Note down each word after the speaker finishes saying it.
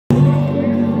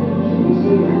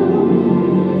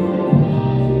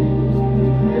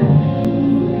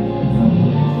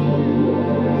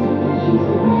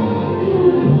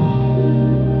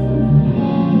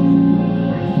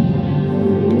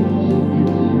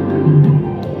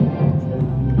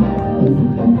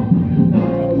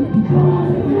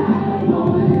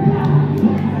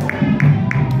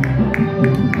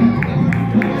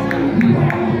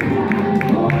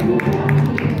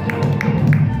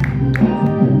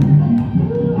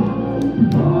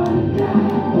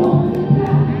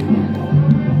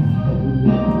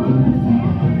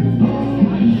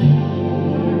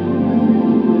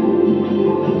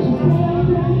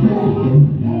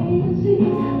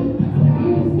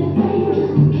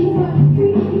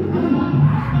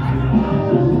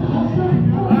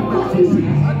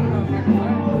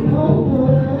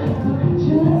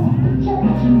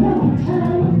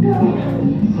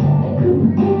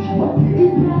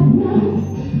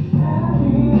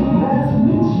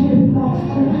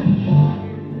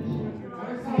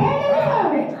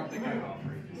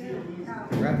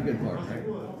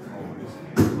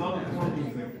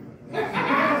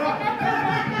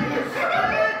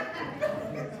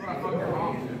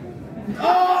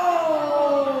Oh!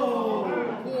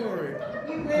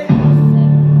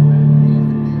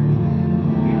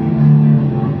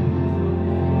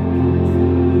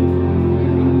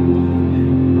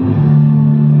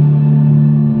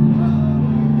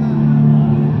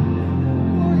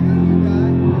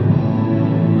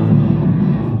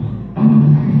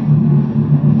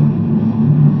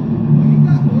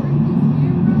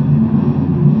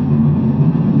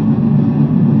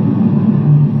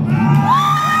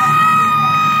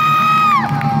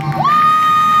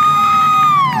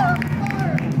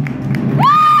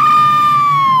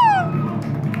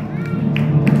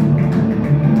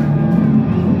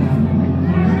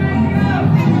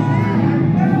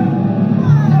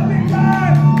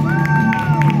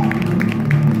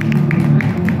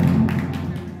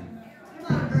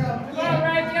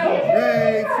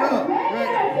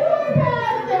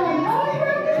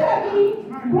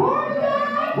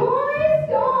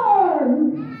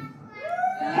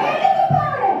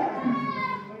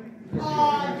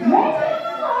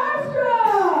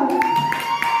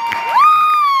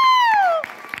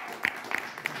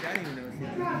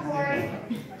 Corey.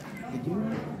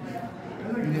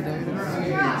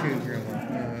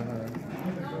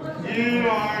 You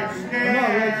are scared. Come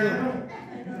on, Rachel.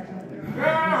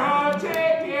 Girl,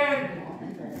 chicken.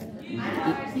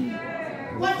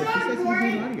 What's wrong,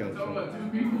 Corey?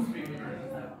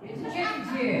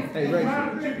 Hey, Rachel.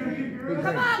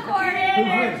 Come on, Corey.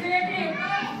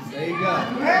 There you go.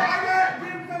 Hey, I got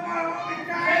tips on my homie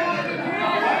guy.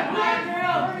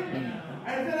 I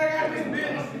said I got this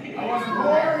bitch. I wasn't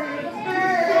Corey.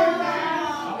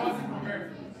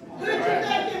 Who did you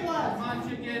think it was? Come on,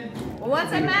 chicken. Well,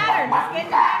 what's the matter? Just get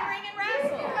in the ring and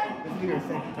wrestle. Let's do your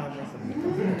second time wrestling.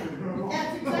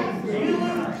 That's exactly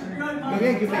Go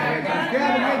ahead, give me it, Rachel.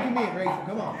 Grab it, give me it, Rachel.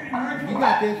 Come on. You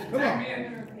got this. Come on.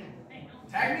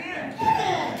 Tag me in.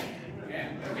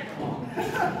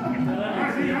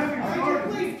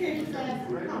 Please kick his ass.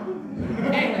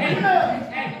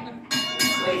 Hey.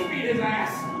 Please beat his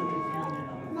ass.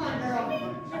 Come on, girl.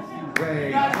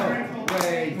 Rachel.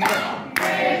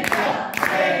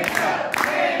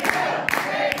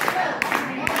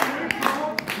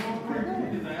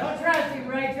 Don't trust him,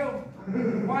 Rachel.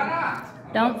 Why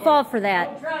not? Don't fall for that.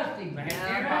 Don't trust him.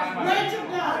 Rachel,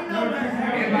 no. Don't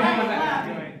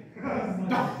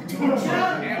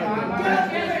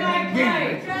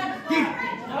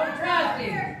trust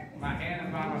him. My hand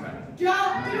is by my back.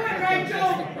 Don't do it, Rachel.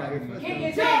 Kick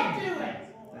his Don't ass. do it.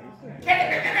 Get it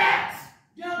in the nuts!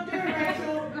 Don't do it,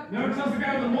 Rachel. Never trust the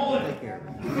guy with the mullet.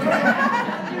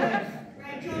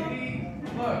 Rachel.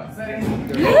 Look, say.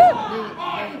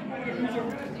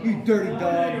 You dirty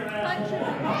dog.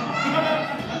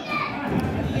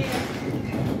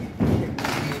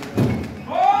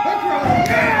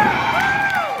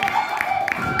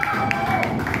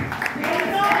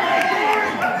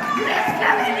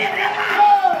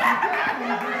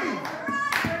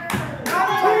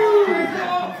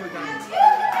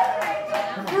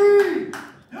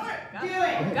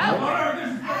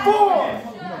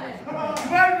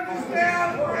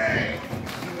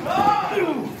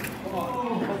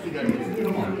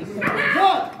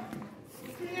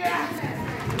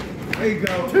 There you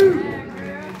go. Two.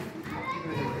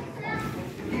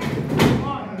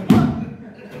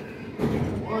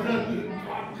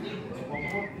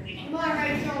 Come on,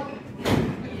 Rachel.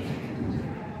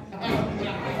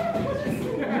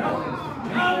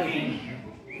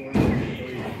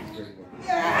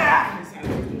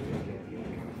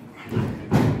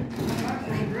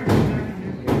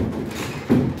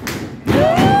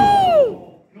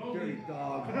 Dirty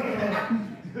dog.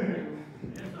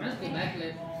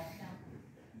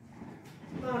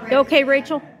 You okay,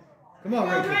 Rachel? Come on,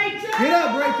 Rachel. Rachel. Get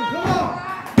up, Rachel. Come on.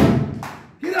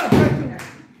 Get up, Rachel.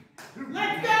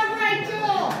 Let's go,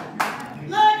 Rachel.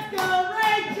 Let's go,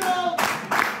 Rachel.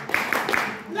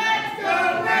 Let's go,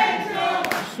 Rachel.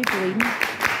 Is she bleeding?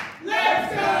 Let's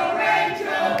go,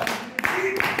 Rachel.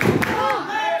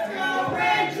 Let's go,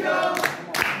 Rachel.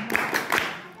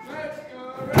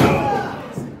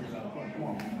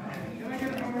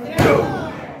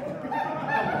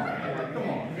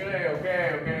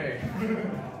 Okay.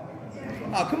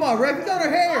 Oh, come on, Rachel. It's on her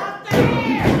hair. Off the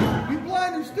hair. You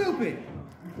blind or stupid?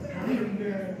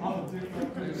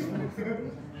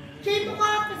 Keep him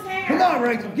off his hair. Come on,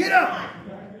 Rachel. Get up.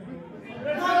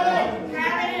 Come on,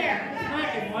 grab it here.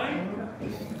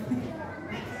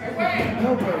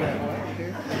 Don't go that way.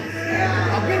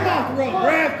 I'll get him off the rope,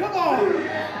 Brad. Come on.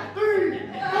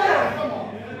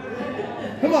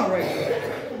 Come on, Rachel.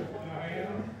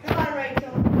 Come on,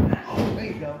 Rachel. There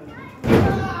you go.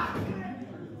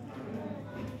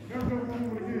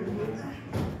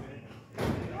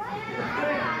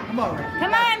 on, Rachel.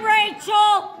 Come on,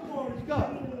 Rachel. Let's go.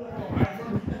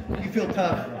 You feel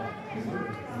tough.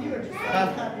 Huh?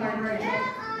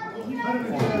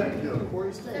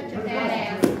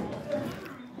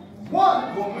 One.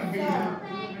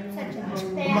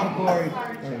 Come on, Corey.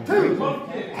 Two.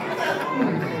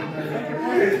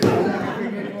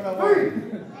 Three.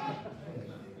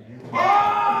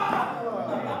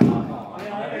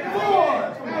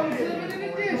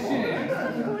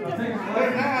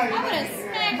 I'm gonna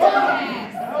smack your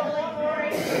ass.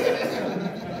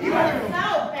 You are so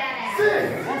badass.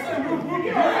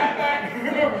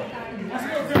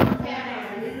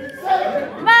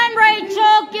 Come on,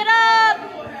 Rachel. Get up.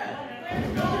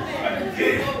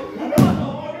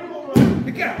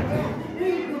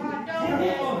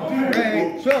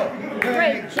 Rachel.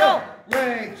 Rachel.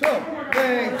 Rachel.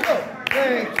 Rachel.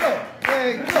 Rachel.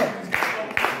 Rachel.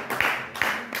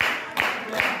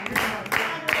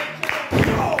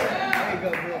 There you go,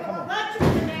 girl. Come on. Lunch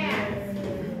with the man.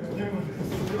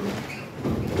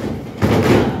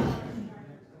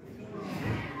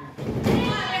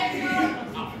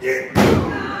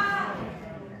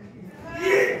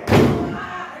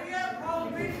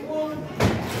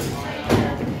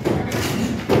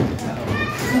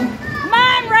 Come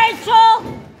on, Rachel.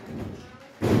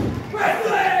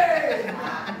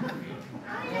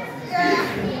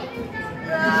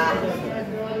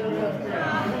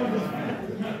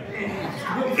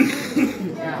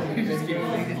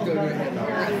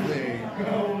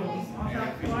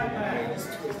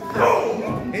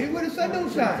 Hit it with a sun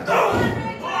don't shine.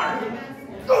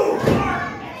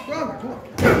 Stronger, come on.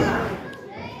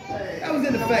 That was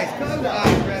in the face. Come on,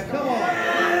 Rev. Come on.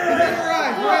 He's in your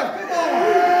eyes, Rev.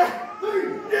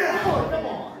 Come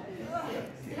on.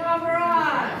 Cover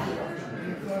on.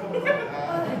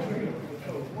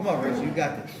 Come on, Rachel. You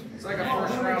got this. It's like a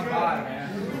first round bye, man.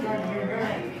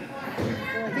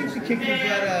 I think she kicked you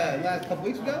that last couple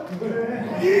weeks ago.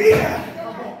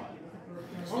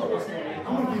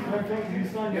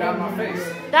 Get out of my face.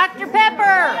 Dr.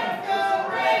 Pepper.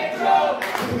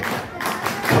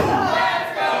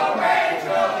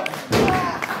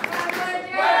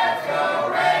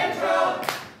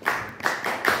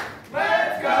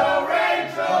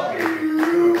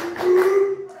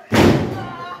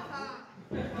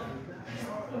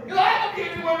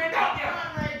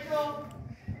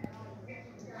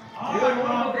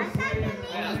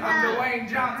 I'm Dwayne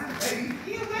Johnson, baby.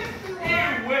 You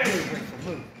win.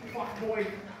 Fuck, boy.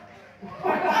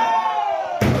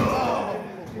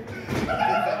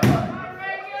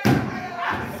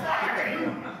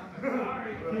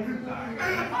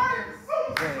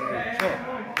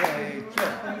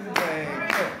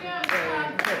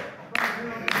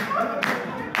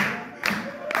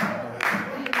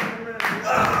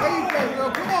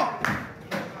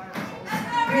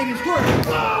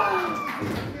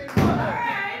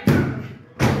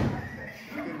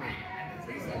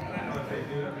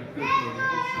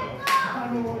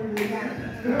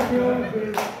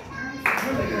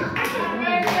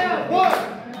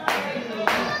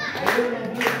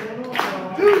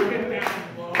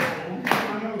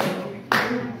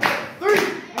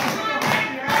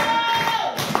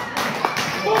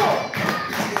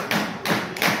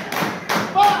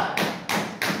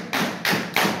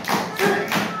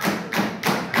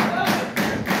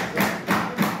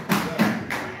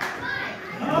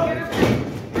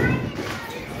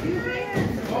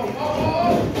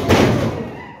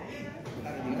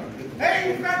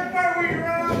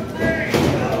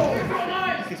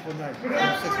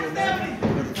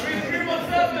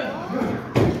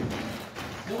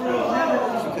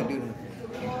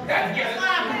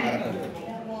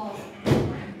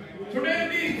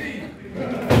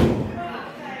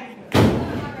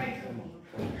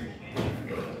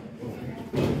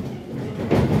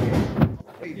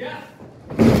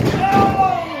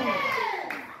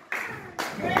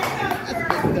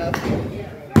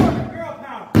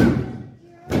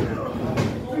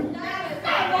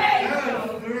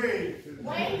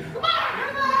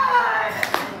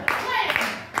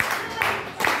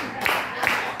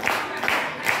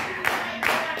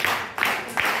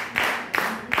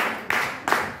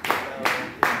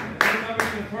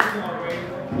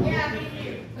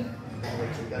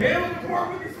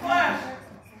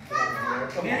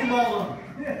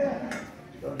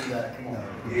 Don't do that. Come on.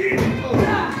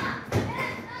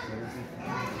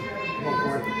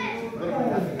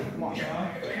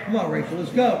 Come on, Rachel.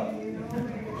 Let's go.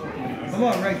 Come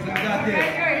on, Rachel. You got this.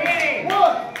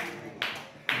 1,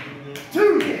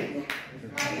 2.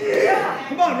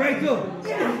 Come on, Rachel.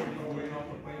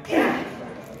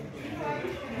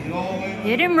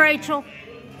 Hit him, Rachel.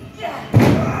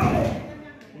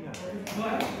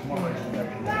 Come on, Rachel.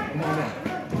 Come on in.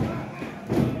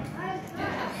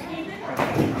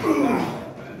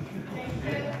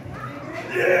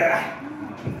 Yeah.